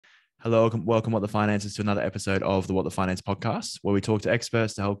Hello, welcome What the Finance is to another episode of the What the Finance podcast, where we talk to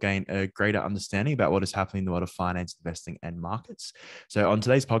experts to help gain a greater understanding about what is happening in the world of finance, investing, and markets. So on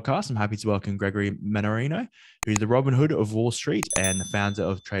today's podcast, I'm happy to welcome Gregory Mannarino, who's the Robin Hood of Wall Street and the founder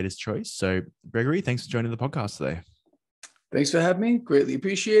of Trader's Choice. So Gregory, thanks for joining the podcast today. Thanks for having me. Greatly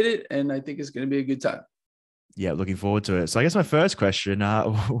appreciate it. And I think it's going to be a good time. Yeah, looking forward to it. So I guess my first question,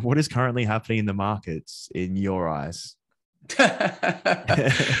 what is currently happening in the markets in your eyes? It's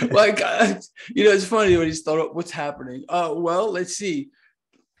funny when you start up, what's happening? Well, let's see.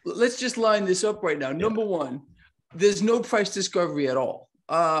 Let's just line this up right now. Number one, there's no price discovery at all.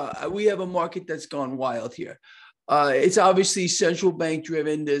 We have a market that's gone wild here. It's obviously central bank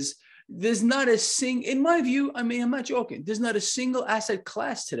driven. There's not a in my view, I'm not joking. There's not a single asset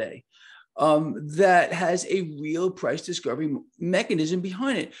class today that has a real price discovery mechanism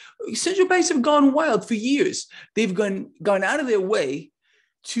behind it. Central banks have gone wild for years. They've gone out of their way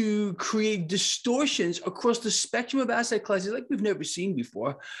to create distortions across the spectrum of asset classes like we've never seen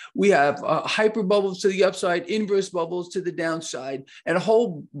before. We have hyper bubbles to the upside, inverse bubbles to the downside, and a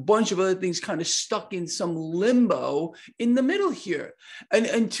whole bunch of other things kind of stuck in some limbo in the middle here. And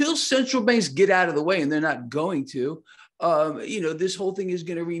until central banks get out of the way, and they're not going to, this whole thing is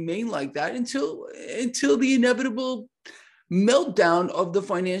going to remain like that until the inevitable meltdown of the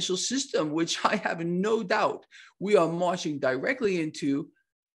financial system, which I have no doubt we are marching directly into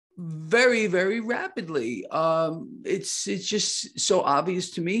very, very rapidly. It's just so obvious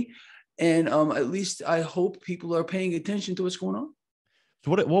to me. And at least I hope people are paying attention to what's going on.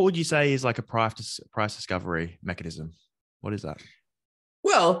 So what would you say is like a price discovery mechanism? What is that?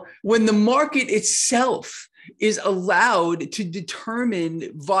 Well, when the market itself is allowed to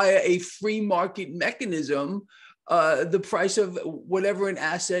determine via a free market mechanism the price of whatever an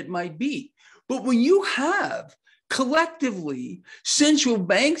asset might be. But when you have collectively central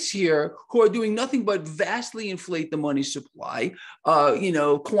banks here who are doing nothing but vastly inflate the money supply,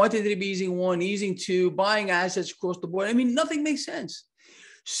 quantitative easing one, easing two, buying assets across the board, nothing makes sense.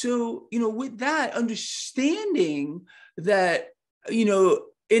 So, with that understanding that,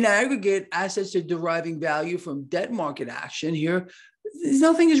 in aggregate, assets are deriving value from debt market action here.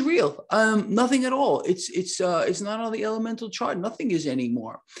 Nothing is real. Nothing at all. It's not on the elemental chart. Nothing is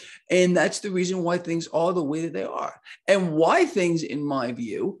anymore. And that's the reason why things are the way that they are. And why things, in my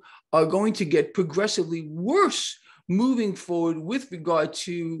view, are going to get progressively worse moving forward with regard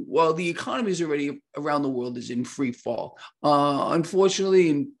to, well, the economy is already around the world is in free fall. Unfortunately,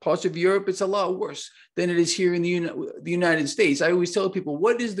 in parts of Europe, it's a lot worse than it is here in the United States. I always tell people,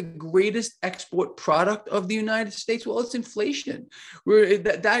 what is the greatest export product of the United States? Well, it's inflation.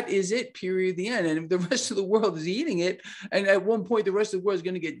 That is it, period, the end. And if the rest of the world is eating it, and at one point the rest of the world is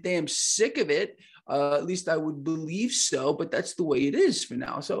going to get damn sick of it, at least I would believe so, but that's the way it is for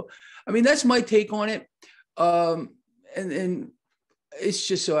now. So, that's my take on it. And it's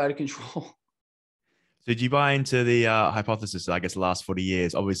just so out of control. So did you buy into the hypothesis that I guess the last 40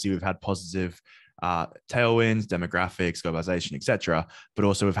 years, obviously we've had positive tailwinds, demographics, globalization, etc., but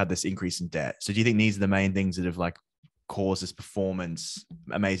also we've had this increase in debt. So do you think these are the main things that have caused this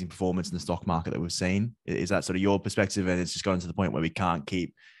amazing performance in the stock market that we've seen? Is that sort of your perspective? And it's just gotten to the point where we can't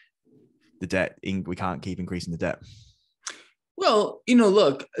keep increasing the debt? Well,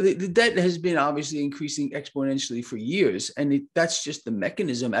 look, the debt has been obviously increasing exponentially for years, and that's just the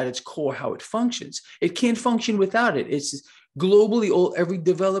mechanism at its core, how it functions. It can't function without it. It's globally, every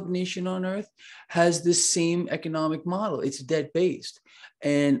developed nation on earth has this same economic model. It's debt-based,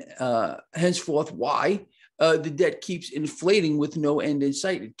 and henceforth, why the debt keeps inflating with no end in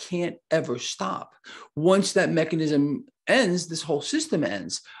sight. It can't ever stop. Once that mechanism ends, this whole system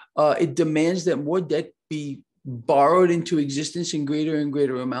ends. It demands that more debt be borrowed into existence in greater and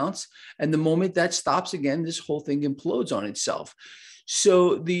greater amounts. And the moment that stops again, this whole thing implodes on itself.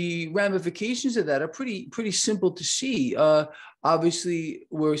 So the ramifications of that are pretty simple to see. Obviously,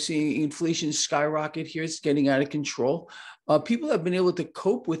 we're seeing inflation skyrocket here. It's getting out of control. People have been able to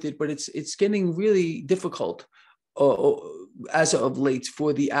cope with it, but it's getting really difficult as of late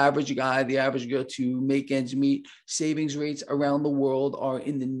for the average guy, the average girl to make ends meet. Savings rates around the world are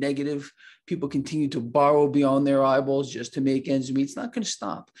in the negative. People continue to borrow beyond their eyeballs just to make ends meet. It's not going to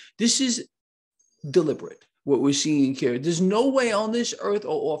stop. This is deliberate, what we're seeing here. There's no way on this earth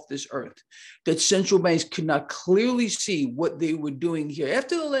or off this earth that central banks could not clearly see what they were doing here.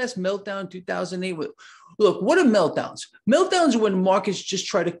 After the last meltdown, 2008, look, what are meltdowns? Meltdowns are when markets just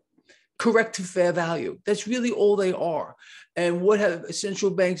try to correct to fair value. That's really all they are. And what have central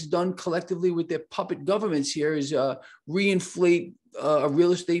banks done collectively with their puppet governments here is reinflate a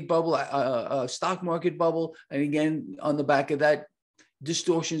real estate bubble, a stock market bubble. And again, on the back of that,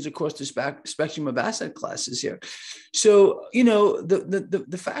 distortions across the spectrum of asset classes here. So,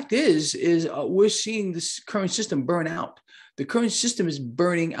 the fact is we're seeing this current system burn out. The current system is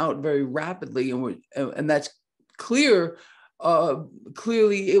burning out very rapidly, and that's clearly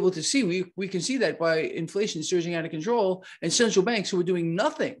able to see. We can see that by inflation surging out of control and central banks who are doing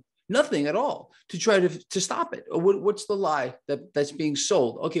nothing at all to try to stop it. Or what's the lie that's being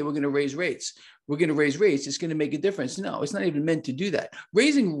sold? Okay, we're going to raise rates. It's going to make a difference. No, it's not even meant to do that.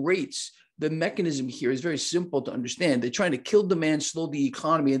 Raising rates, the mechanism here is very simple to understand. They're trying to kill demand, slow the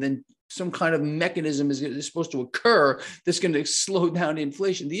economy, and then some kind of mechanism is supposed to occur that's going to slow down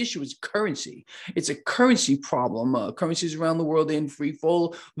inflation. The issue is currency. It's a currency problem. Currencies around the world are in free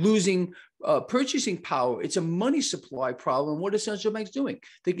fall, losing purchasing power. It's a money supply problem. What are central banks doing?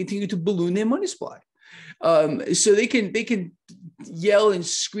 They continue to balloon their money supply. So they can yell and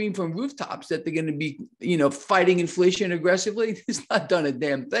scream from rooftops that they're going to be, fighting inflation aggressively. It's not done a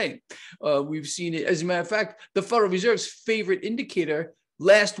damn thing. We've seen it. As a matter of fact, the Federal Reserve's favorite indicator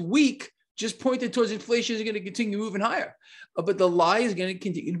last week just pointed towards inflation is going to continue moving higher. But the lie is going to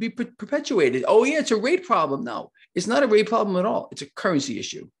continue to be perpetuated. Oh, yeah, it's a rate problem. No, it's not a rate problem at all. It's a currency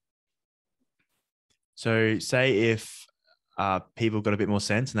issue. So say if people got a bit more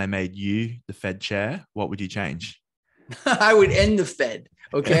sense and they made you the Fed chair, what would you change? I would end the Fed.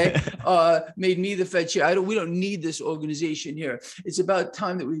 Okay. Made me the Fed chair. We don't need this organization here. It's about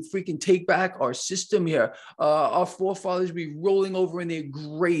time that we freaking take back our system here. Our forefathers would be rolling over in their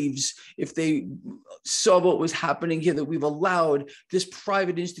graves if they saw what was happening here, that we've allowed this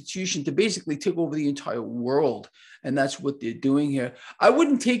private institution to basically take over the entire world. And that's what they're doing here. I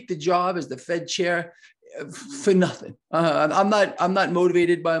wouldn't take the job as the Fed chair for nothing. I'm not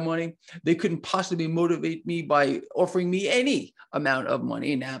motivated by money. They couldn't possibly motivate me by offering me any amount of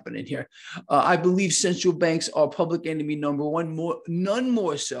money. Ain't happening here. I believe central banks are public enemy number one, none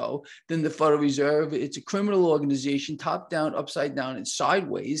more so than the Federal Reserve. It's a criminal organization, top down, upside down, and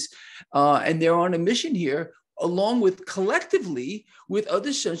sideways. And they're on a mission here, along with collectively with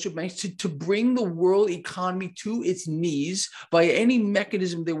other central banks, to bring the world economy to its knees by any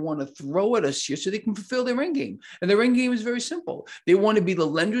mechanism they want to throw at us here so they can fulfill their end game. And their end game is very simple. They want to be the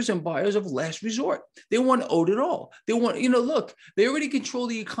lenders and buyers of last resort. They want to own it all. They want, look, they already control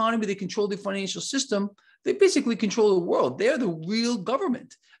the economy. They control the financial system. They basically control the world. They're the real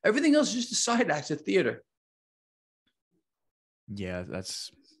government. Everything else is just a side act, a theater. Yeah,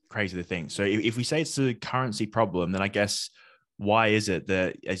 that's crazy to think. So if we say it's a currency problem, then I guess why is it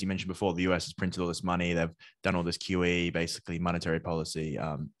that, as you mentioned before, the US has printed all this money, they've done all this QE, basically monetary policy,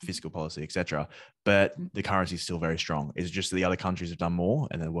 fiscal policy, etc., but the currency is still very strong? Is it just that the other countries have done more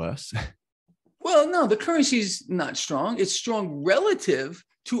and they're worse? Well, no, the currency is not strong. It's strong relative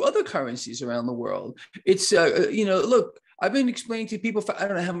to other currencies around the world. It's, look, I've been explaining to people for I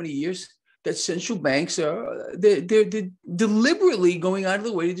don't know how many years that central banks are they're deliberately going out of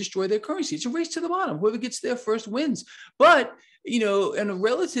the way to destroy their currency. It's a race to the bottom. Whoever gets there first wins. But, on a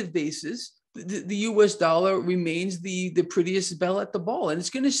relative basis, the US dollar remains the prettiest belle at the ball. And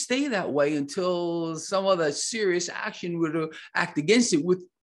it's going to stay that way until some other serious action would act against it,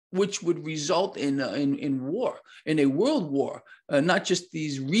 which would result in war, in a world war, not just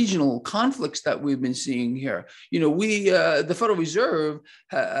these regional conflicts that we've been seeing here. The Federal Reserve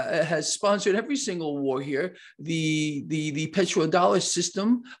has sponsored every single war here. The petrodollar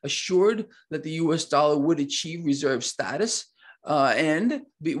system assured that the US dollar would achieve reserve status. And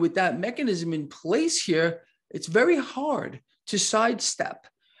with that mechanism in place here, it's very hard to sidestep.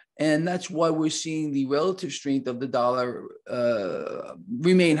 And that's why we're seeing the relative strength of the dollar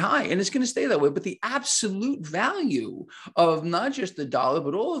remain high. And it's going to stay that way. But the absolute value of not just the dollar,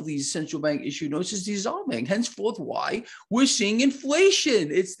 but all of these central bank issued notes is dissolving. Henceforth, why we're seeing inflation.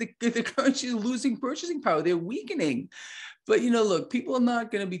 It's the currency is losing purchasing power. They're weakening. But, look, people are not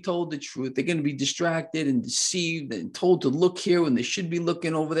going to be told the truth. They're going to be distracted and deceived and told to look here when they should be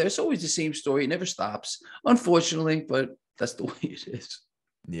looking over there. It's always the same story. It never stops, unfortunately, but that's the way it is.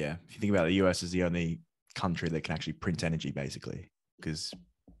 Yeah. If you think about it, the US is the only country that can actually print energy, basically, because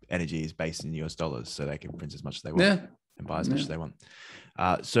energy is based in US dollars. So they can print as much as they want and buy as much as they want.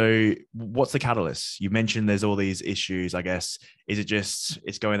 So what's the catalyst? You mentioned there's all these issues, I guess. Is it just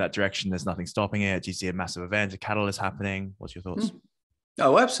it's going that direction? There's nothing stopping it? Do you see a massive event, a catalyst happening? What's your thoughts?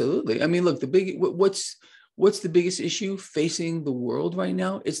 Oh, absolutely. I mean, look, what's the biggest issue facing the world right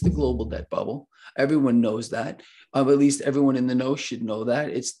now? It's the global debt bubble. Everyone knows that. At least everyone in the know should know that.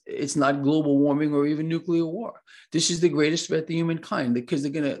 It's not global warming or even nuclear war. This is the greatest threat to humankind, because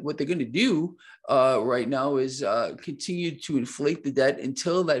what they're gonna do right now is continue to inflate the debt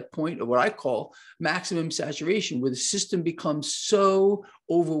until that point of what I call maximum saturation, where the system becomes so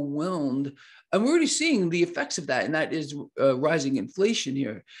overwhelmed. And we're already seeing the effects of that, and that is rising inflation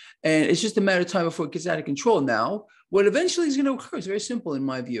here. And it's just a matter of time before it gets out of control. Now, what eventually is going to occur is very simple in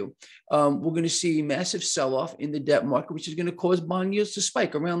my view. We're going to see massive sell-off in the debt market, which is going to cause bond yields to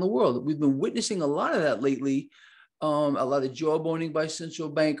spike around the world. We've been witnessing a lot of that lately. A lot of jawboning by central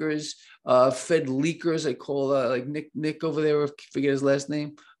bankers, Fed leakers. I call like Nick over there, I forget his last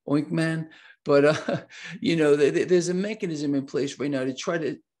name, Oink Man. But there's a mechanism in place right now to try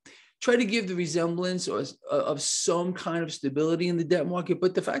to give the resemblance of some kind of stability in the debt market.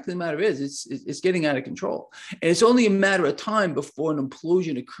 But the fact of the matter is it's getting out of control. And it's only a matter of time before an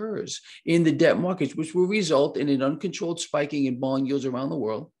implosion occurs in the debt markets, which will result in an uncontrolled spiking in bond yields around the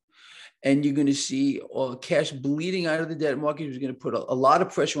world. And you're going to see cash bleeding out of the debt market, which is going to put a lot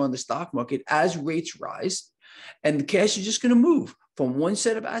of pressure on the stock market as rates rise. And the cash is just going to move from one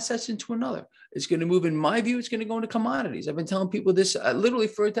set of assets into another. It's going to move, in my view, it's going to go into commodities. I've been telling people this literally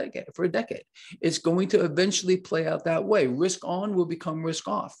for a decade. It's going to eventually play out that way. Risk on will become risk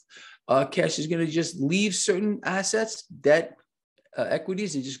off. Cash is going to just leave certain assets, debt,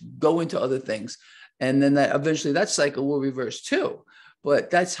 equities, and just go into other things. And then eventually that cycle will reverse too.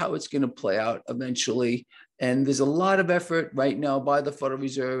 But that's how it's going to play out eventually. And there's a lot of effort right now by the Federal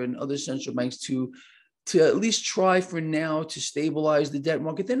Reserve and other central banks to at least try for now to stabilize the debt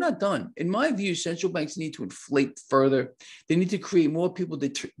market. They're not done. In my view, central banks need to inflate further. They need to create more people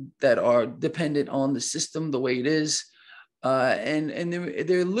that are dependent on the system the way it is. And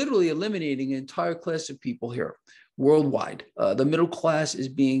they're literally eliminating an entire class of people here worldwide. The middle class is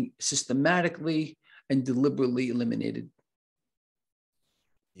being systematically and deliberately eliminated.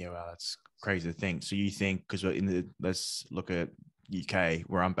 Yeah, well, that's crazy to think. So you think, because let's look at UK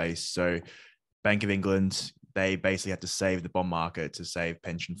where I'm based. So Bank of England, they basically had to save the bond market to save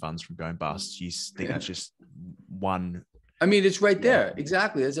pension funds from going bust. You think that's just one? I mean, it's right there.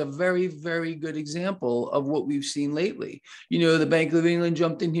 Exactly. It's a very, very good example of what we've seen lately. The Bank of England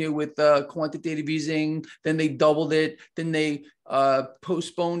jumped in here with quantitative easing, then they doubled it, then they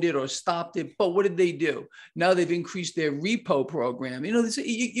postponed it or stopped it. But what did they do? Now they've increased their repo program.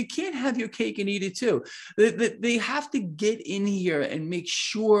 You can't have your cake and eat it too. They have to get in here and make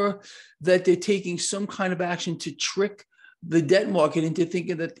sure that they're taking some kind of action to trick the debt market into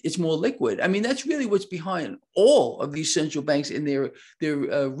thinking that it's more liquid. I mean, that's really what's behind all of these central banks in their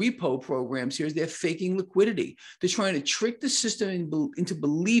repo programs here, is they're faking liquidity. They're trying to trick the system into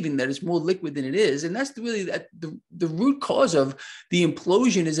believing that it's more liquid than it is. And that's really the root cause of the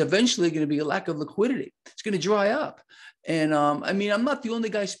implosion is eventually going to be a lack of liquidity. It's going to dry up. And I mean, I'm not the only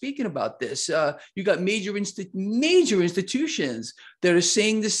guy speaking about this. You got major institutions that are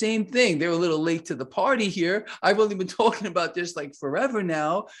saying the same thing. They're a little late to the party here. I've only been talking about this like forever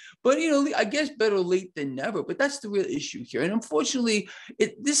now, but I guess better late than never. But that's the real issue here. And unfortunately,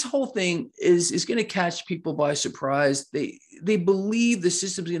 this whole thing is going to catch people by surprise. They believe the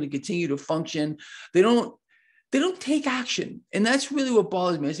system's going to continue to function. They don't take action. And that's really what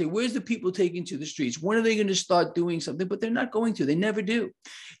bothers me. I say, where's the people taking to the streets? When are they going to start doing something? But they're not going to. They never do.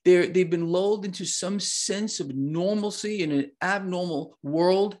 They've been lulled into some sense of normalcy in an abnormal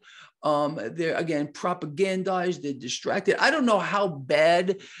world. They're, again, propagandized. They're distracted. I don't know how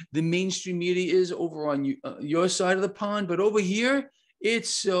bad the mainstream media is over on your side of the pond, but over here,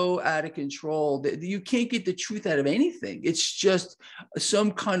 it's so out of control that you can't get the truth out of anything. It's just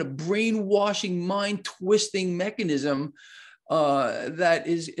some kind of brainwashing, mind-twisting mechanism that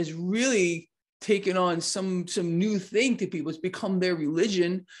is really taken on some new thing to people. It's become their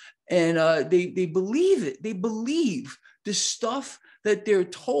religion, and they believe it. They believe the stuff that they're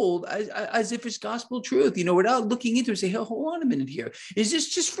told as if it's gospel truth, without looking into it, say, hey, hold on a minute here. Is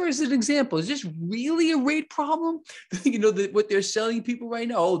this, just for as an example, is this really a rate problem? What they're selling people right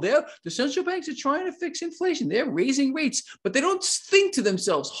now, the central banks are trying to fix inflation. They're raising rates, but they don't think to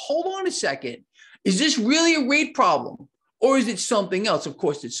themselves, hold on a second. Is this really a rate problem? Or is it something else? Of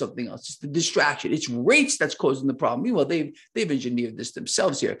course, it's something else. It's the distraction. It's rates that's causing the problem. Meanwhile, they've engineered this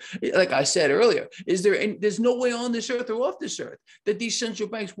themselves here. Like I said earlier, there's no way on this earth or off this earth that these central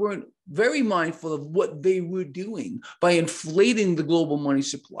banks weren't very mindful of what they were doing by inflating the global money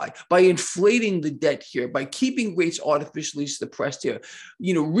supply, by inflating the debt here, by keeping rates artificially suppressed here,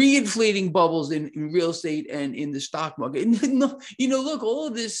 reinflating bubbles in real estate and in the stock market. And, look, all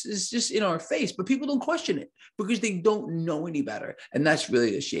of this is just in our face, but people don't question it because they don't know any better. And that's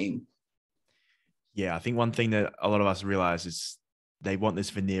really a shame. Yeah, I think one thing that a lot of us realize is they want this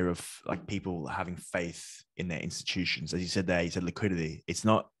veneer of like people having faith in their institutions. As you said there, you said liquidity. It's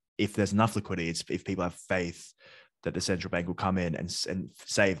not if there's enough liquidity, it's if people have faith that the central bank will come in and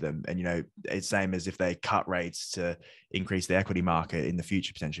save them. And, it's same as if they cut rates to increase the equity market in the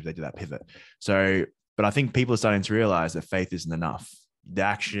future, potentially, if they do that pivot. So, but I think people are starting to realize that faith isn't enough. They're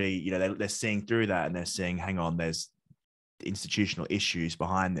actually, they're seeing through that and they're seeing, hang on, there's institutional issues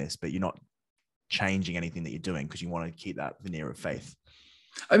behind this, but you're not changing anything that you're doing because you want to keep that veneer of faith.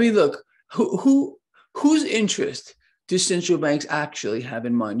 I mean, look, whose interest do central banks actually have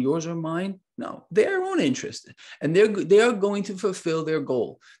in mind? Yours or mine? No, their own interest, and they are going to fulfill their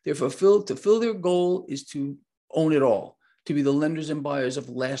goal. To fulfill their goal is to own it all, to be the lenders and buyers of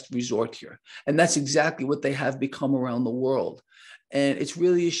last resort here, and that's exactly what they have become around the world. And it's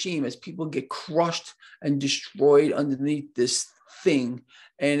really a shame as people get crushed and destroyed underneath this thing.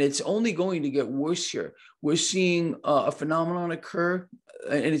 And it's only going to get worse here. We're seeing a phenomenon occur,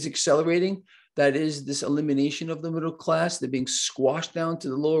 and it's accelerating. That is this elimination of the middle class. They're being squashed down to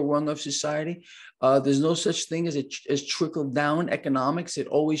the lower rung of society. There's no such thing as trickle down economics. It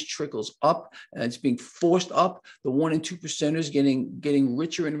always trickles up, and it's being forced up. The 1% and 2%ers getting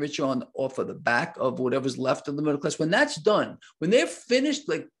richer and richer off of the back of whatever's left of the middle class. When that's done, when they're finished,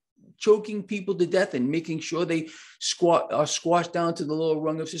 like choking people to death and making sure they are squashed down to the lower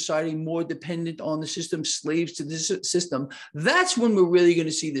rung of society, more dependent on the system, slaves to this system. That's when we're really going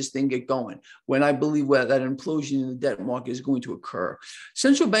to see this thing get going, when I believe that implosion in the debt market is going to occur.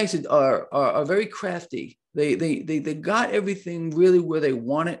 Central banks are very crafty. They got everything really where they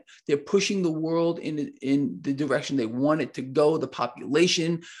want it. They're pushing the world in the direction they want it to go, the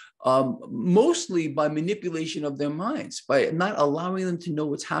population, mostly by manipulation of their minds, by not allowing them to know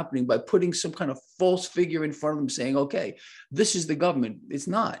what's happening, by putting some kind of false figure in front of them saying, okay, this is the government. It's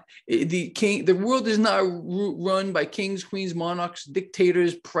not. The world is not run by kings, queens, monarchs,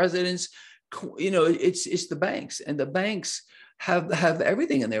 dictators, presidents. It's the banks, and the banks have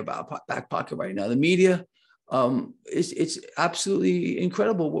everything in their back pocket right now. The media, it's absolutely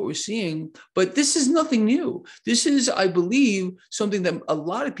incredible what we're seeing, but this is nothing new. This is, I believe, something that a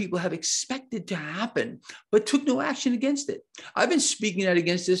lot of people have expected to happen, but took no action against it. I've been speaking out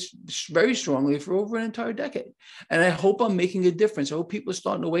against this very strongly for over an entire decade, and I hope I'm making a difference. I hope people are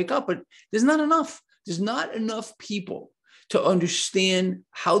starting to wake up, but there's not enough. There's not enough people to understand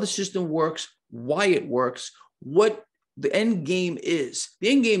how the system works, why it works, what the end game is. The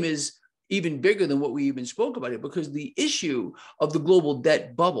end game is even bigger than what we even spoke about it, because the issue of the global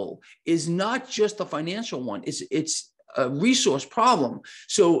debt bubble is not just a financial one. It's a resource problem.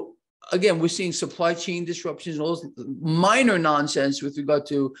 So again, we're seeing supply chain disruptions and all this minor nonsense with regard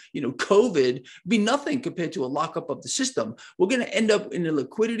to, COVID be nothing compared to a lockup of the system. We're going to end up in a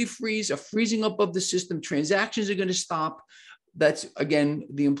liquidity freeze, a freezing up of the system. Transactions are going to stop. That's, again,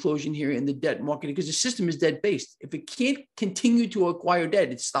 the implosion here in the debt market, because the system is debt-based. If it can't continue to acquire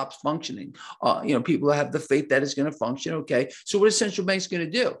debt, it stops functioning. People have the faith that it's going to function. Okay, so what are central banks going to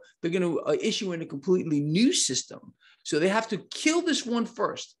do? They're going to issue in a completely new system. So they have to kill this one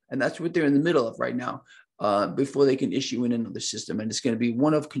first, and that's what they're in the middle of right now, before they can issue in another system. And it's going to be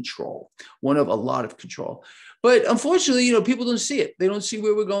one of control, one of a lot of control. But unfortunately, people don't see it. They don't see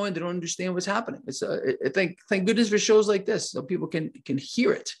where we're going. They don't understand what's happening. It's thank goodness for shows like this, so people can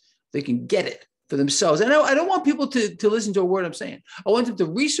hear it. They can get it for themselves. And I don't want people to listen to a word I'm saying. I want them to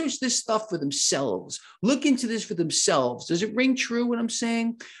research this stuff for themselves. Look into this for themselves. Does it ring true what I'm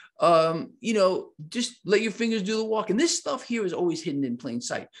saying? Just let your fingers do the walk. And this stuff here is always hidden in plain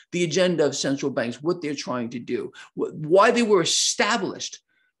sight. The agenda of central banks, what they're trying to do, why they were established.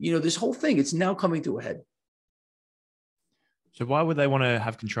 This whole thing, it's now coming to a head. So why would they want to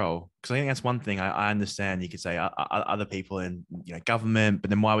have control? Because I think that's one thing I understand. You could say other people in government, but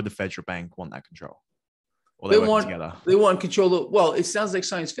then why would the federal bank want that control? Or they want together. They want control. Well, it sounds like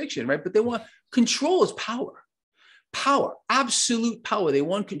science fiction, right? But they want control is power. Power, absolute power. They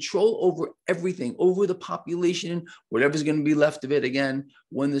want control over everything, over the population, whatever's going to be left of it, again,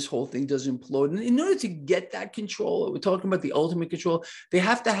 when this whole thing does implode. And in order to get that control, we're talking about the ultimate control, they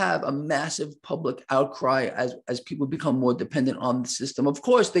have to have a massive public outcry as people become more dependent on the system. Of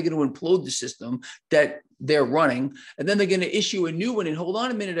course, they're going to implode the system that they're running, and then they're going to issue a new one. And hold on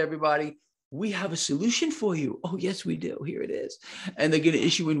a minute, everybody. We have a solution for you. Oh, yes, we do. Here it is. And they're going to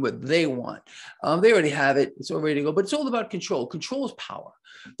issue in what they want. They already have it. It's all ready to go. But it's all about control. Control is power.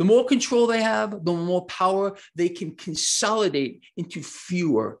 The more control they have, the more power they can consolidate into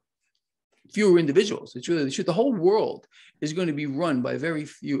fewer individuals. It's really the truth. The whole world is going to be run by very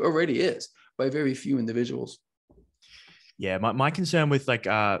few, already is, by very few individuals. Yeah, my concern with like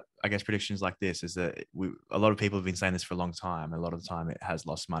I guess predictions like this is that a lot of people have been saying this for a long time. A lot of the time it has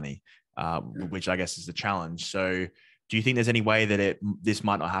lost money, which I guess is the challenge. So do you think there's any way that this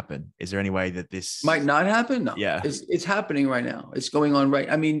might not happen? Is there any way that Might this not happen. No, yeah. it's happening right now. It's going on right.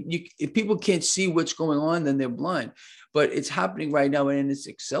 I mean, if people can't see what's going on, then they're blind. But it's happening right now, and it's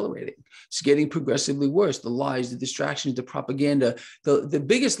accelerating. It's getting progressively worse. The lies, the distractions, the propaganda. The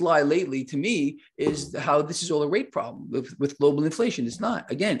biggest lie lately, to me, is how this is all a rate problem with global inflation. It's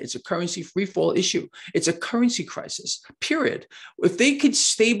not. Again, it's a currency free fall issue. It's a currency crisis. Period. If they could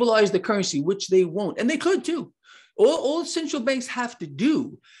stabilize the currency, which they won't, and they could too. All central banks have to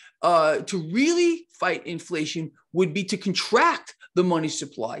do to really fight inflation would be to contract the money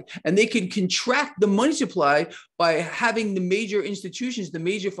supply. And they can contract the money supply by having the major institutions, the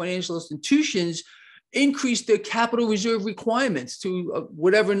major financial institutions, increase their capital reserve requirements to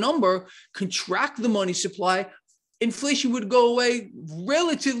whatever number, contract the money supply. Inflation would go away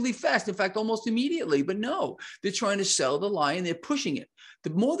relatively fast, in fact, almost immediately. But no, they're trying to sell the lie and they're pushing it.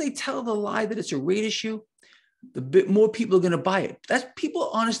 The more they tell the lie that it's a rate issue, the bit more people are going to buy it.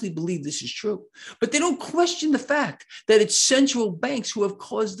 People honestly believe this is true, but they don't question the fact that it's central banks who have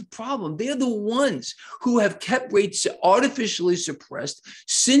caused the problem. They're the ones who have kept rates artificially suppressed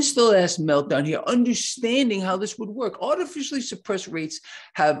since the last meltdown here, understanding how this would work. Artificially suppressed rates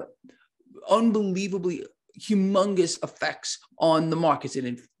have unbelievably humongous effects on the markets.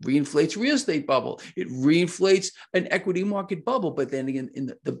 It reinflates real estate bubble. It reinflates an equity market bubble. But then again,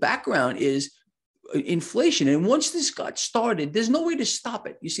 in the background is inflation. And once this got started, there's no way to stop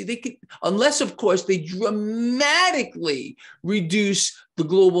it. You see, they could, unless, of course, they dramatically reduce the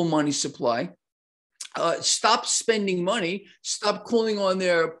global money supply, stop spending money, stop calling on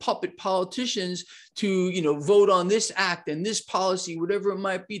their puppet politicians to, vote on this act and this policy, whatever it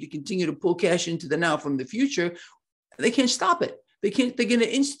might be, to continue to pull cash into the now from the future. They can't stop it. They're going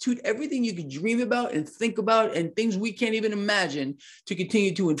to institute everything you can dream about and think about and things we can't even imagine to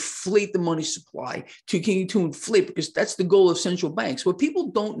continue to inflate the money supply, to continue to inflate, because that's the goal of central banks. What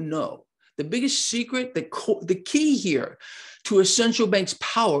people don't know, the biggest secret, the key here to a central bank's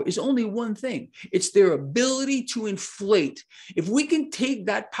power is only one thing. It's their ability to inflate. If we can take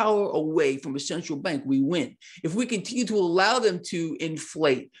that power away from a central bank, we win. If we continue to allow them to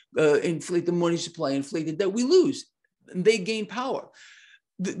inflate the money supply, inflate the debt, we lose. They gain power.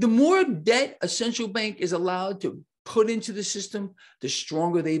 The more debt a central bank is allowed to put into the system, the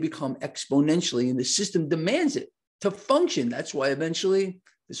stronger they become exponentially, and the system demands it to function. That's why eventually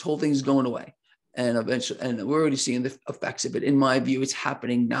this whole thing is going away. And we're already seeing the effects of it. In my view, it's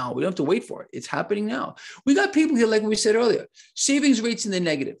happening now. We don't have to wait for it. It's happening now. We got people here, like we said earlier, savings rates in the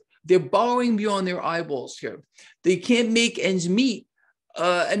negative. They're borrowing beyond their eyeballs here. They can't make ends meet.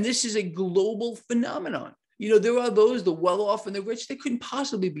 And this is a global phenomenon. There are those, the well-off and the rich, they couldn't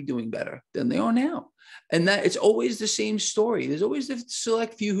possibly be doing better than they are now. And that it's always the same story. There's always the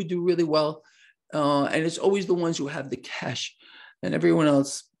select few who do really well. And it's always the ones who have the cash. And everyone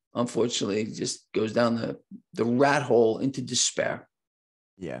else, unfortunately, just goes down the rat hole into despair.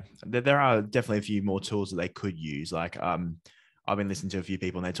 Yeah, there are definitely a few more tools that they could use. Like I've been listening to a few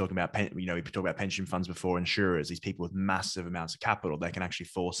people and they're talking about, we talked about pension funds before, insurers, these people with massive amounts of capital, they can actually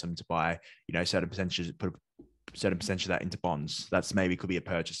force them to buy, certain percentages, put a certain percentage of that into bonds. That's maybe could be a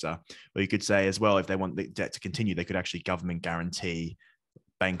purchaser. Or you could say as well, if they want the debt to continue, they could actually government guarantee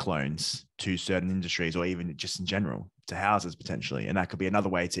bank loans to certain industries, or even just in general to houses potentially. And that could be another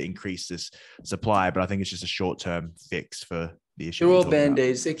way to increase this supply. But I think it's just a short-term fix for the issue. They're all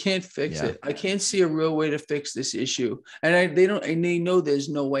band-aids. They can't fix it. I can't see a real way to fix this issue. And they know there's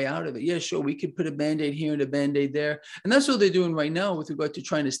no way out of it. Yeah, sure, we could put a band-aid here and a band-aid there. And that's what they're doing right now with regard to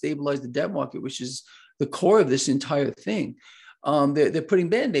trying to stabilize the debt market, which is the core of this entire thing. They're putting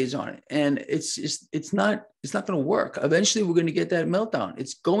band-aids on it, and it's not going to work. Eventually, we're going to get that meltdown.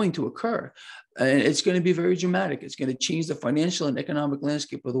 It's going to occur, and it's going to be very dramatic. It's going to change the financial and economic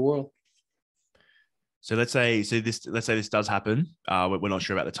landscape of the world. So let's say this does happen. We're not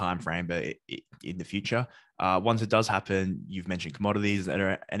sure about the time frame, but in the future, once it does happen, you've mentioned commodities. Are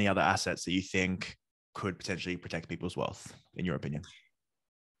there any other assets that you think could potentially protect people's wealth, in your opinion?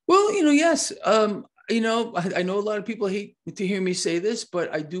 Well, yes. I know a lot of people hate to hear me say this,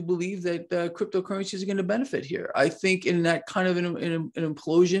 but I do believe that cryptocurrencies are going to benefit here. I think in that kind of an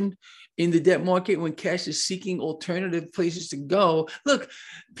implosion in the debt market, when cash is seeking alternative places to go. Look,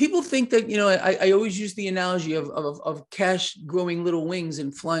 people think that, I always use the analogy of cash growing little wings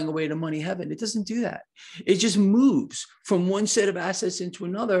and flying away to money heaven. It doesn't do that. It just moves from one set of assets into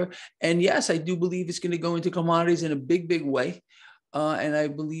another. And yes, I do believe it's going to go into commodities in a big, big way. And I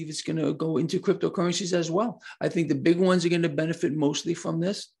believe it's going to go into cryptocurrencies as well. I think the big ones are going to benefit mostly from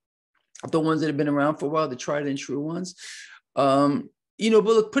this. The ones that have been around for a while, the tried and true ones. But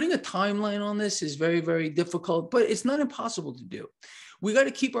look, putting a timeline on this is very, very difficult, but it's not impossible to do. We got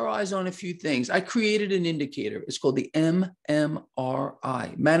to keep our eyes on a few things. I created an indicator. It's called the MMRI,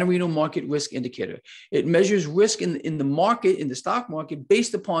 Mannarino Market Risk Indicator. It measures risk in the market, in the stock market,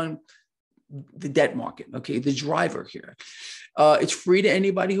 based upon the debt market, okay, the driver here. It's free to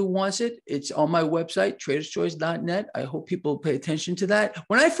anybody who wants it. It's on my website, traderschoice.net. I hope people pay attention to that.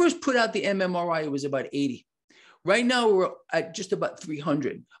 When I first put out the MMRI, it was about 80. Right now, we're at just about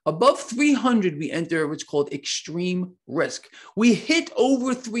 300. Above 300, we enter what's called extreme risk. We hit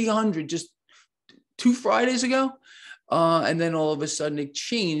over 300 just 2 Fridays ago. And then all of a sudden it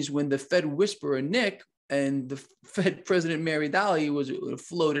changed when the Fed whisperer, Nick, and the Fed President Mary Daly was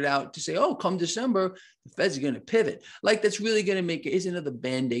floated out to say, oh, come December, the Fed's going to pivot. Like that's really going to make it, is another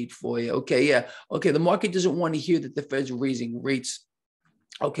Band-Aid for you. Okay, yeah. Okay, the market doesn't want to hear that the Fed's raising rates.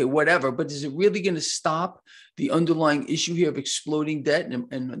 Okay, whatever. But is it really going to stop the underlying issue here of exploding debt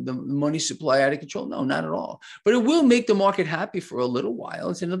and the money supply out of control? No, not at all. But it will make the market happy for a little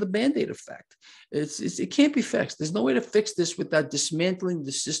while. It's another Band-Aid effect. It can't be fixed. There's no way to fix this without dismantling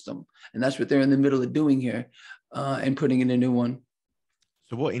the system. And that's what they're in the middle of doing here and putting in a new one.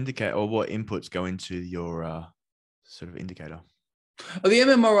 So what indicator or what inputs go into your sort of indicator? The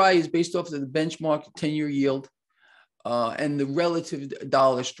MMRI is based off of the benchmark 10-year yield. And the relative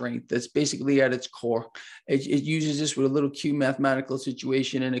dollar strength that's basically at its core. It uses this with a little Q mathematical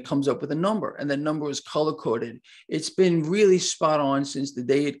situation and it comes up with a number, and that number is color coded. It's been really spot on since the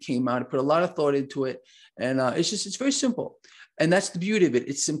day it came out. I put a lot of thought into it, and it's very simple. And that's the beauty of it.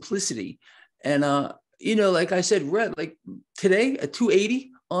 It's simplicity. And, like I said, like today at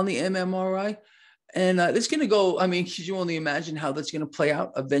 280 on the MMRI. And it's going to go, I mean, could you only imagine how that's going to play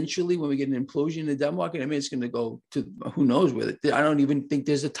out eventually when we get an implosion in the debt market? I mean, it's going to go to who knows with it. I don't even think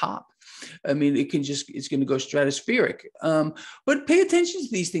there's a top. I mean, it's going to go stratospheric. But pay attention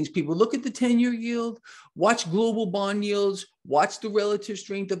to these things, people. Look at the 10-year yield, watch global bond yields, watch the relative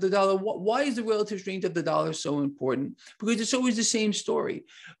strength of the dollar. Why is the relative strength of the dollar so important? Because it's always the same story.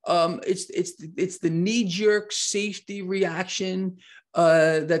 It's the knee-jerk safety reaction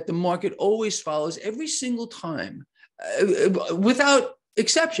that the market always follows every single time, without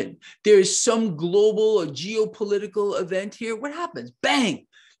exception. There is some global or geopolitical event here. What happens? Bang!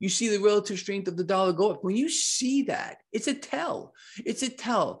 You see the relative strength of the dollar go up. When you see that, it's a tell. It's a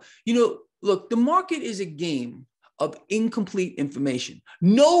tell. Look, the market is a game of incomplete information.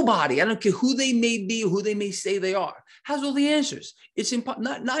 Nobody, I don't care who they may be or who they may say they are, has all the answers. It's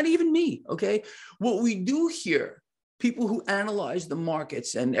not even me, okay? What we do here, people who analyze the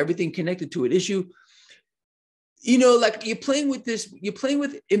markets and everything connected to it, like you're playing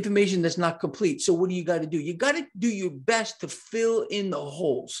with information that's not complete. So what do you got to do? You got to do your best to fill in the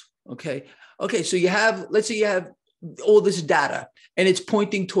holes. Okay. So let's say you have all this data and it's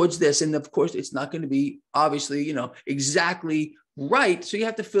pointing towards this. And of course it's not going to be obviously, exactly right. So you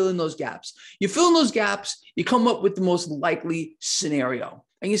have to fill in those gaps. You fill in those gaps, you come up with the most likely scenario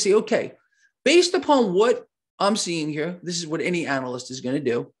and you say, okay, based upon what I'm seeing here, this is what any analyst is going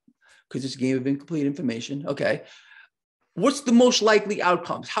to do, because it's a game of incomplete information. Okay. What's the most likely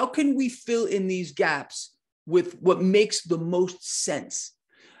outcomes? How can we fill in these gaps with what makes the most sense?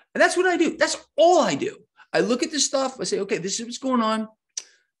 And that's what I do. That's all I do. I look at this stuff. I say, okay, this is what's going on.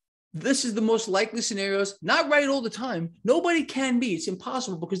 This is the most likely scenarios. Not right all the time. Nobody can be. It's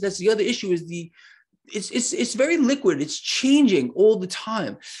impossible, because that's the other issue is it's very liquid. It's changing all the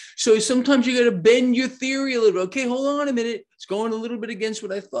time. So sometimes you got to bend your theory a little bit. Okay, hold on a minute. It's going a little bit against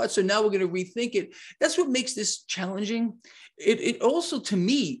what I thought. So now we're going to rethink it. That's what makes this challenging. It also, to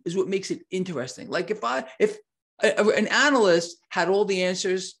me, is what makes it interesting. Like if an analyst had all the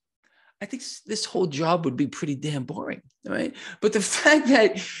answers, I think this whole job would be pretty damn boring, right? But the fact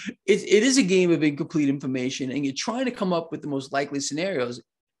that it is a game of incomplete information and you're trying to come up with the most likely scenarios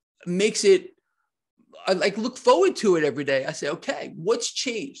makes it, I look forward to it every day. I say, okay, what's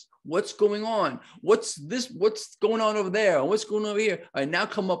changed? What's going on? What's going on over there? And what's going on over here? I now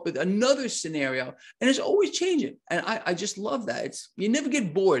come up with another scenario, and it's always changing. And I just love that. You never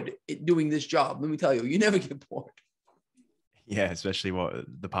get bored doing this job. Let me tell you, you never get bored. Yeah, especially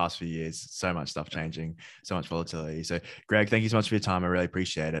the past few years, so much stuff changing, so much volatility. So Greg, thank you so much for your time. I really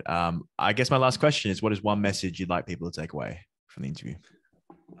appreciate it. I guess my last question is, what is one message you'd like people to take away from the interview?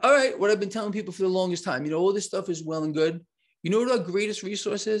 All right, what I've been telling people for the longest time, all this stuff is well and good. You know what our greatest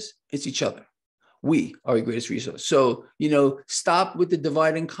resource is? It's each other. We are our greatest resource. So, stop with the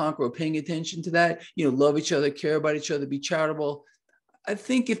divide and conquer or paying attention to that. Love each other, care about each other, be charitable. I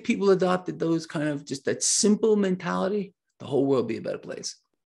think if people adopted those kind of just that simple mentality, the whole world would be a better place.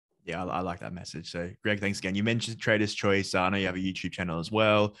 Yeah, I like that message. So, Greg, thanks again. You mentioned Trader's Choice. I know you have a YouTube channel as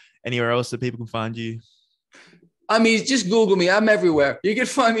well. Anywhere else that people can find you? I mean, just Google me. I'm everywhere. You can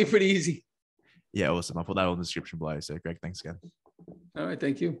find me pretty easy. Yeah, awesome. I'll put that on the description below. So, Greg, thanks again. All right.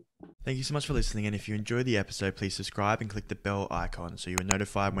 Thank you. Thank you so much for listening. And if you enjoyed the episode, please subscribe and click the bell icon so you are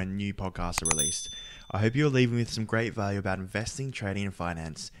notified when new podcasts are released. I hope you're leaving with some great value about investing, trading, and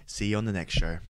finance. See you on the next show.